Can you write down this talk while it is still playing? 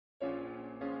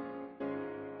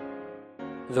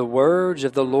The words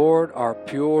of the Lord are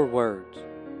pure words,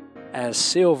 as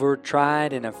silver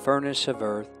tried in a furnace of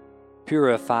earth,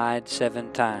 purified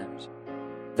 7 times.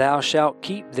 Thou shalt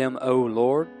keep them, O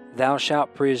Lord, thou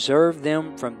shalt preserve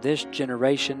them from this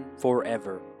generation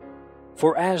forever.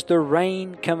 For as the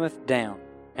rain cometh down,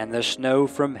 and the snow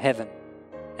from heaven,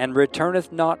 and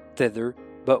returneth not thither,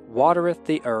 but watereth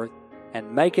the earth,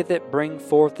 and maketh it bring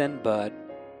forth and bud,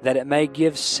 that it may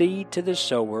give seed to the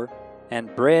sower,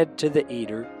 and bread to the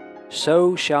eater,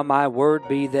 so shall my word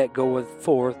be that goeth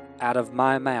forth out of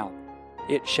my mouth.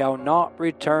 It shall not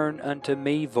return unto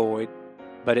me void,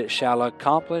 but it shall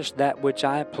accomplish that which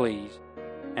I please,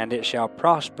 and it shall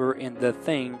prosper in the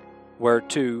thing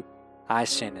whereto I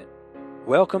sent it.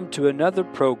 Welcome to another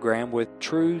program with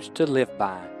Truths to Live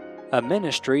By, a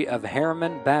ministry of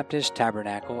Harriman Baptist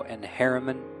Tabernacle in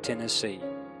Harriman, Tennessee.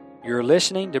 You're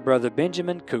listening to Brother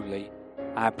Benjamin Cooley.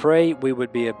 I pray we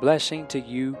would be a blessing to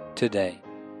you today.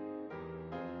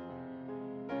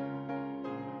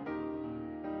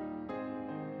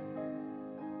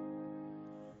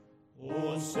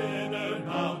 O sinner,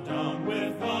 bow down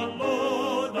with the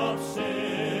load of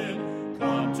sin.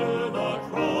 Come to the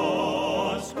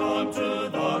cross, come to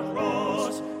the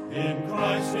cross. In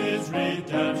Christ is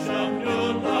redemption,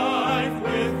 new life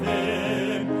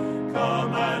within.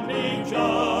 Come and be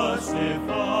justified,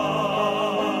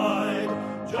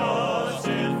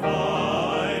 justified,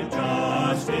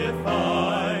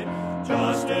 justified,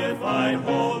 justified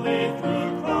wholly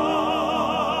through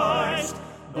Christ.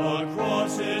 The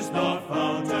cross is the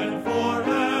fountain for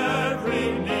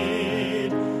every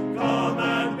need. Come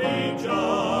and be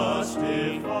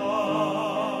justified.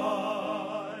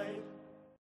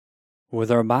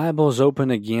 With our Bibles open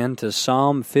again to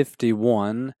Psalm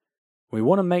 51, we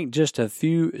want to make just a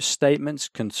few statements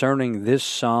concerning this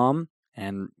psalm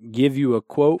and give you a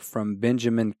quote from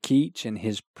Benjamin Keach in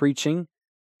his preaching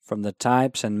from the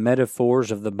types and metaphors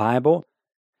of the Bible.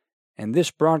 And this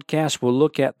broadcast will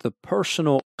look at the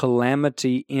personal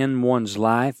calamity in one's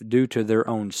life due to their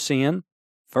own sin.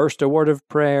 First, a word of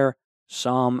prayer,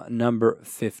 Psalm number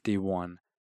 51.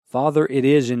 Father, it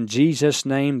is in Jesus'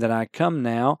 name that I come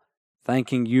now,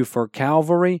 thanking you for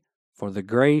Calvary, for the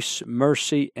grace,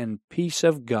 mercy, and peace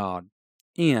of God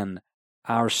in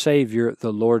our Savior,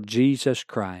 the Lord Jesus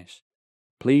Christ.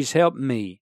 Please help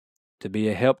me to be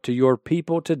a help to your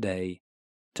people today.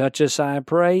 Touch us, I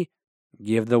pray.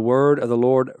 Give the word of the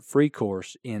Lord free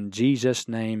course. In Jesus'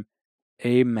 name,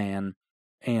 amen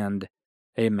and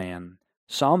amen.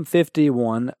 Psalm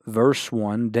 51, verse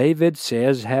 1, David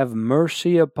says, Have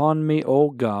mercy upon me,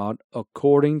 O God,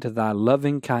 according to thy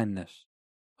loving kindness.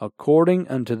 According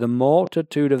unto the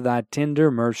multitude of thy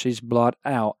tender mercies, blot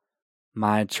out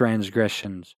my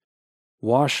transgressions.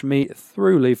 Wash me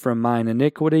thoroughly from mine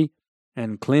iniquity,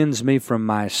 and cleanse me from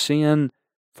my sin.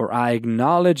 For I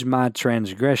acknowledge my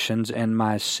transgressions, and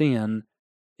my sin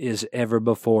is ever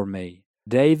before me.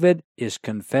 David is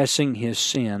confessing his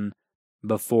sin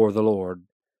before the Lord.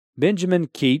 Benjamin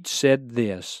Keach said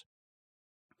this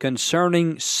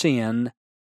concerning sin,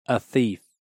 a thief.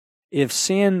 If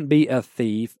sin be a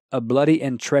thief, a bloody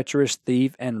and treacherous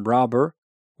thief and robber,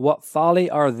 what folly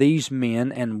are these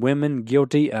men and women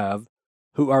guilty of,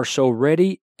 who are so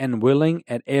ready and willing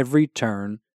at every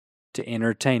turn to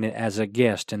entertain it as a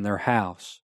guest in their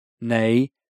house,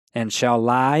 nay, and shall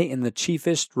lie in the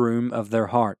chiefest room of their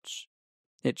hearts.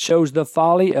 It shows the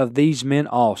folly of these men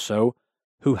also,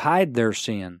 who hide their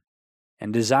sin,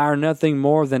 and desire nothing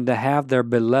more than to have their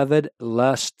beloved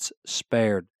lusts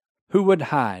spared. Who would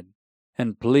hide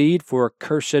and plead for a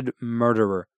cursed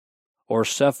murderer, or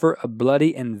suffer a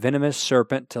bloody and venomous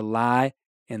serpent to lie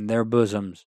in their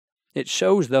bosoms? It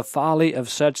shows the folly of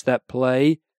such that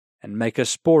play and make a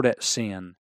sport at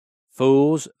sin.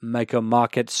 Fools make a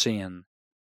mock at sin.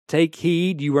 Take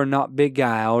heed you are not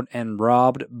beguiled and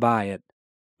robbed by it.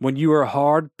 When you are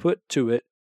hard put to it,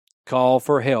 call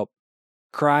for help.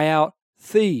 Cry out,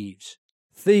 Thieves,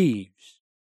 thieves!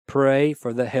 Pray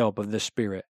for the help of the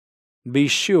Spirit. Be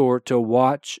sure to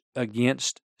watch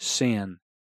against sin.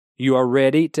 You are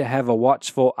ready to have a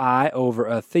watchful eye over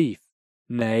a thief,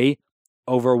 nay,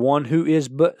 over one who is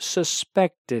but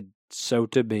suspected so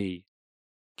to be.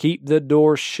 Keep the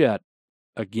door shut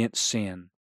against sin.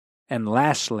 And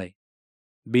lastly,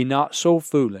 be not so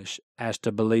foolish as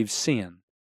to believe sin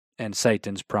and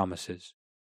Satan's promises.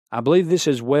 I believe this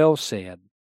is well said.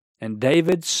 And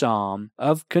David's psalm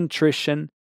of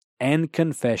contrition and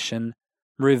confession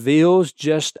reveals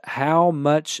just how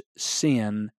much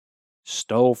sin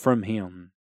stole from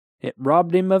him. It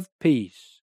robbed him of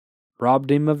peace,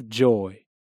 robbed him of joy,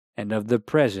 and of the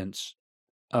presence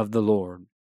of the Lord.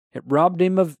 It robbed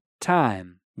him of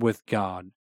time with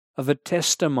God. of a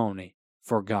testimony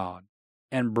for God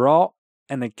and brought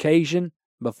an occasion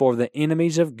before the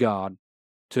enemies of God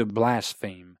to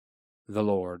blaspheme the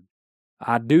Lord.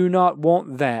 I do not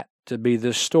want that to be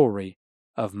the story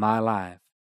of my life.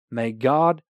 May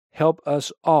God help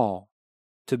us all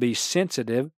to be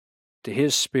sensitive to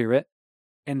His Spirit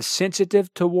and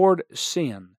sensitive toward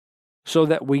sin, so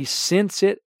that we sense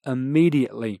it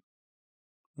immediately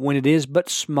when it is but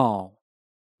small,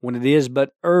 when it is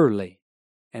but early,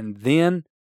 and then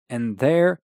and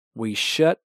there we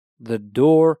shut the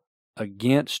door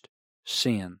against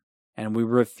sin, and we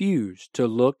refuse to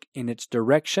look in its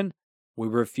direction. We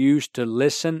refuse to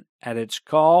listen at its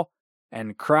call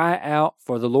and cry out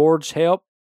for the Lord's help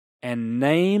and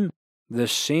name the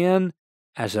sin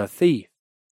as a thief.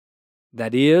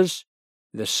 That is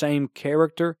the same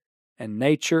character and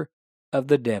nature of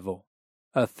the devil,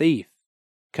 a thief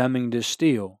coming to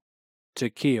steal, to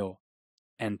kill,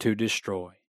 and to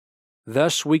destroy.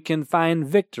 Thus we can find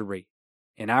victory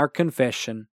in our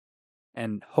confession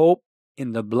and hope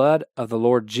in the blood of the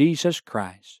Lord Jesus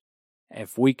Christ.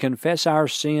 If we confess our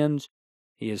sins,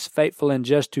 He is faithful and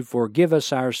just to forgive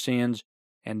us our sins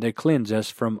and to cleanse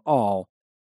us from all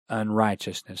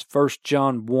unrighteousness. 1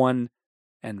 John 1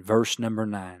 and verse number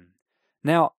 9.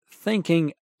 Now,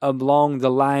 thinking along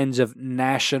the lines of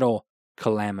national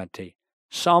calamity,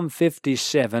 Psalm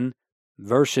 57,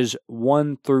 verses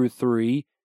 1 through 3,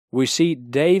 we see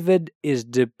David is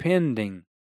depending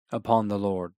upon the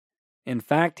Lord. In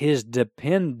fact, his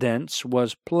dependence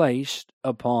was placed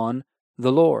upon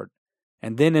the Lord.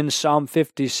 And then in Psalm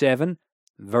 57,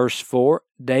 verse 4,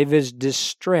 David's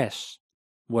distress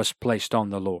was placed on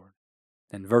the Lord.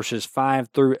 In verses 5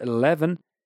 through 11,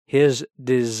 his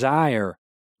desire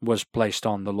was placed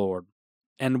on the Lord.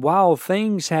 And while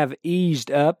things have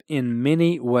eased up in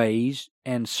many ways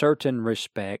and certain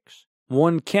respects,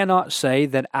 one cannot say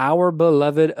that our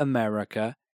beloved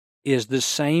America is the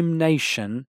same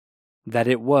nation that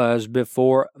it was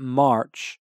before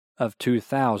March of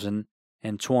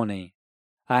 2020.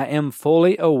 I am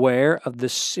fully aware of the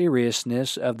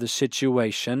seriousness of the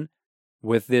situation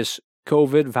with this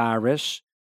COVID virus,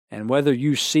 and whether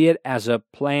you see it as a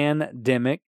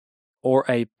plandemic or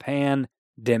a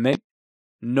pandemic,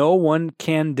 no one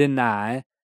can deny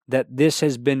that this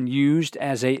has been used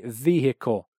as a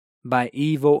vehicle by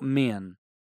evil men,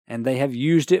 and they have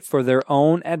used it for their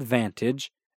own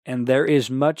advantage, and there is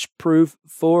much proof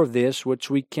for this which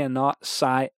we cannot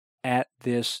cite at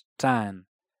this time.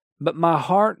 But my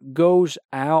heart goes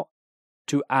out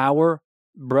to our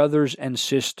brothers and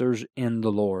sisters in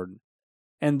the Lord.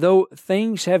 And though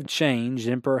things have changed,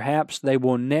 and perhaps they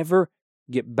will never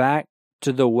get back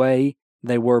to the way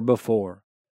they were before,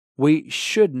 we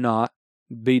should not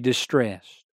be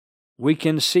distressed. We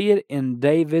can see it in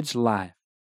David's life.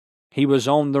 He was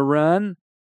on the run,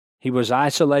 he was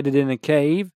isolated in a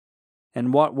cave,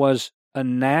 and what was a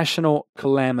national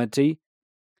calamity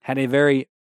had a very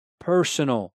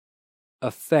personal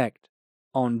effect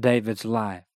on David's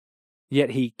life.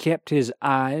 Yet he kept his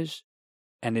eyes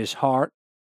and his heart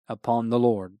upon the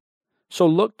Lord. So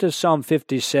look to Psalm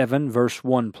 57, verse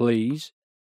 1, please.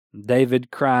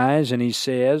 David cries and he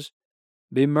says,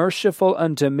 "Be merciful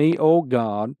unto me, O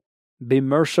God, be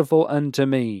merciful unto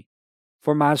me.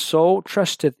 For my soul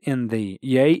trusteth in thee.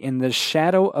 Yea, in the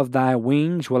shadow of thy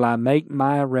wings will I make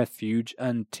my refuge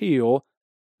until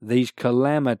these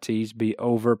calamities be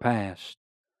overpast.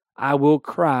 I will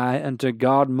cry unto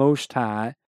God Most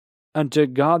High, unto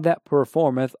God that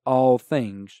performeth all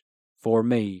things for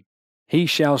me. He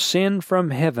shall send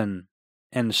from heaven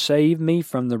and save me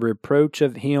from the reproach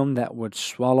of him that would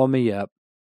swallow me up.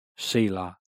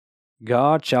 Selah.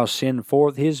 God shall send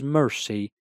forth His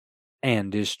mercy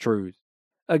and His truth."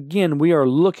 Again, we are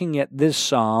looking at this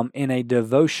psalm in a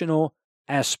devotional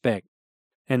aspect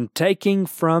and taking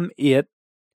from it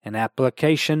an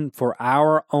application for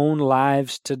our own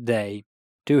lives today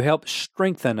to help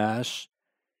strengthen us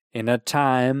in a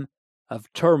time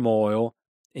of turmoil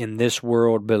in this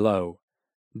world below.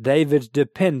 David's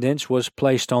dependence was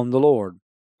placed on the Lord.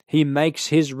 He makes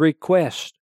his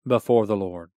request before the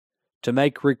Lord. To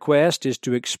make request is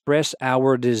to express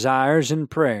our desires in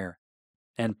prayer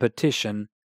and petition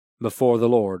before the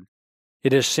Lord.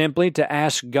 It is simply to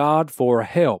ask God for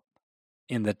help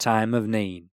in the time of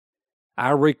need.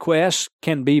 Our requests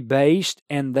can be based,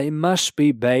 and they must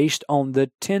be based, on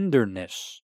the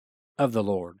tenderness of the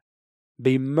Lord.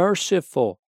 Be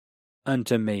merciful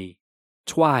unto me.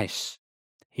 Twice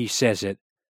he says it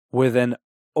with an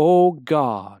 "O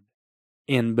God"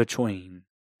 in between.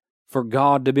 For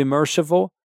God to be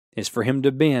merciful is for Him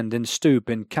to bend and stoop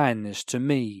in kindness to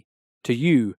me, to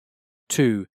you,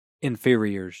 to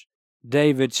inferiors.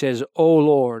 David says, O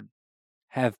Lord,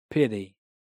 have pity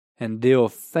and deal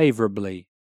favorably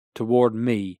toward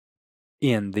me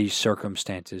in these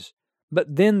circumstances.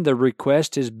 But then the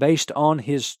request is based on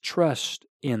his trust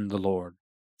in the Lord.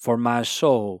 For my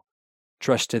soul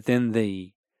trusteth in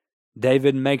thee.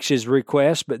 David makes his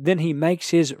request, but then he makes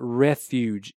his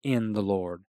refuge in the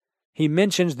Lord. He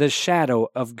mentions the shadow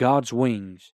of God's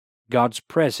wings. God's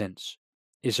presence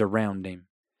is around him.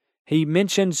 He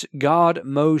mentions God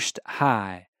Most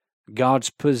High. God's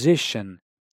position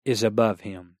is above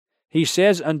him. He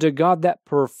says, unto God that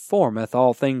performeth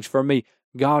all things for me.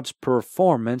 God's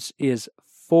performance is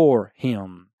for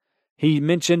him. He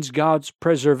mentions God's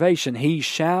preservation. He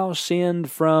shall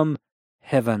send from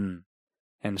heaven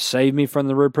and save me from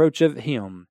the reproach of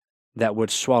him that would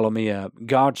swallow me up.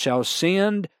 God shall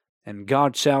send and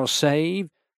God shall save.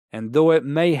 And though it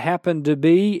may happen to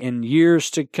be in years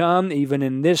to come, even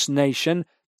in this nation,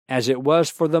 as it was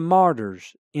for the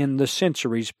martyrs in the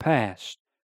centuries past,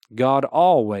 God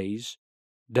always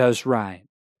does right.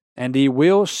 And he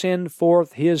will send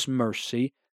forth his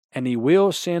mercy, and he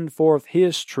will send forth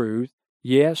his truth.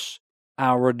 Yes,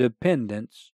 our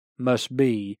dependence must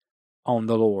be on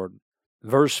the Lord.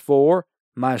 Verse 4,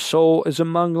 my soul is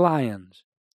among lions,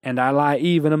 and I lie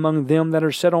even among them that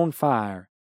are set on fire,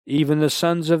 even the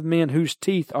sons of men whose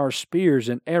teeth are spears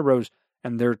and arrows,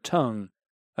 and their tongue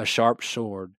a sharp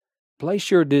sword.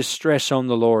 Place your distress on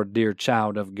the Lord, dear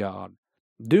child of God.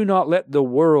 Do not let the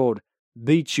world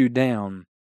beat you down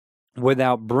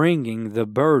without bringing the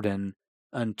burden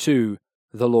unto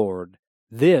the Lord.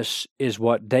 This is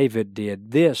what David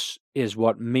did. This is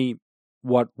what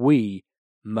we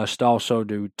must also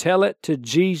do. Tell it to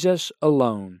Jesus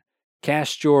alone.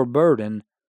 Cast your burden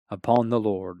upon the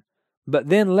Lord. But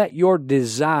then let your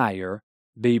desire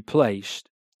be placed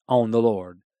on the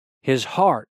Lord. His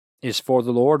heart is for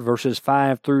the Lord. Verses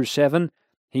 5 through 7,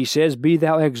 he says, Be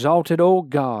thou exalted, O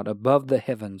God, above the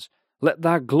heavens. Let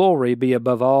thy glory be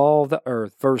above all the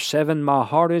earth. Verse 7, My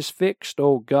heart is fixed,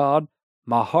 O God,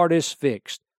 my heart is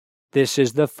fixed. This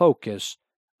is the focus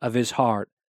of his heart,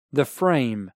 the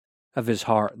frame of his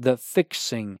heart, the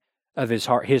fixing of his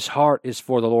heart. His heart is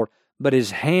for the Lord, but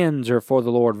his hands are for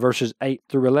the Lord. Verses 8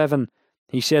 through 11,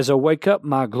 he says, Awake up,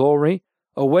 my glory,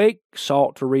 awake,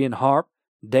 psaltery and harp.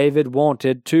 David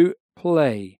wanted to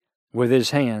play with his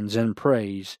hands and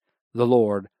praise the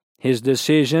Lord. His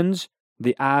decisions,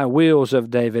 the I wills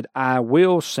of David, I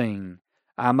will sing.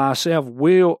 I myself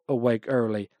will awake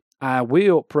early. I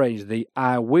will praise thee.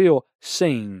 I will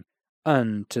sing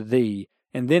unto thee.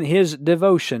 And then his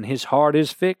devotion, his heart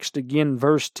is fixed. Again,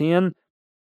 verse 10,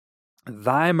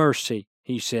 Thy mercy,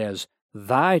 he says,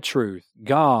 thy truth,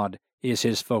 God is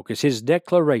his focus. His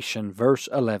declaration, verse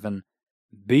 11,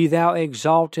 Be thou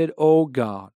exalted, O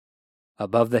God,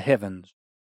 above the heavens.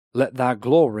 Let thy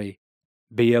glory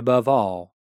be above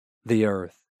all the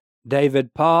earth.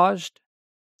 David paused,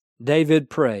 David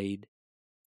prayed,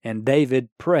 and David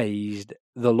praised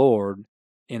the Lord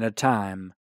in a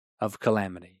time of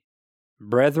calamity.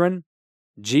 Brethren,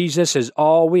 Jesus is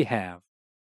all we have.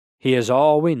 He is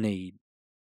all we need,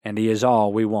 and he is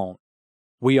all we want.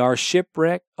 We are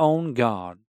shipwrecked on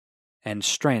God and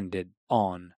stranded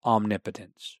on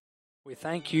omnipotence. We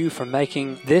thank you for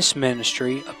making this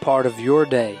ministry a part of your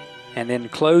day. And in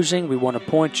closing, we want to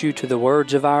point you to the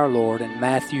words of our Lord in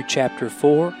Matthew chapter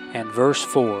 4 and verse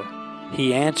 4.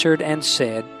 He answered and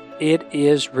said, It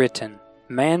is written,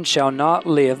 Man shall not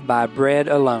live by bread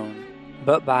alone,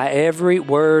 but by every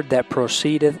word that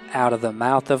proceedeth out of the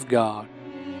mouth of God.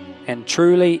 And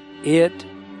truly it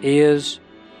is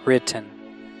written.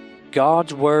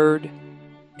 God's word,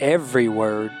 every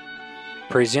word,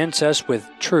 presents us with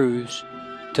truths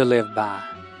to live by.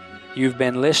 You've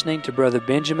been listening to Brother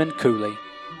Benjamin Cooley.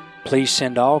 Please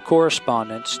send all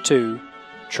correspondence to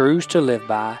Truths to Live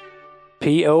By,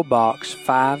 P.O. Box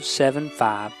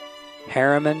 575,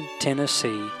 Harriman,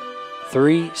 Tennessee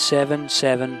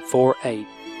 37748.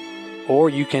 Or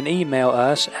you can email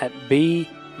us at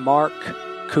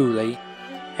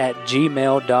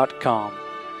bmarkcooley@gmail.com.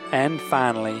 And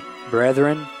finally,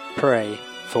 brethren, pray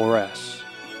for us.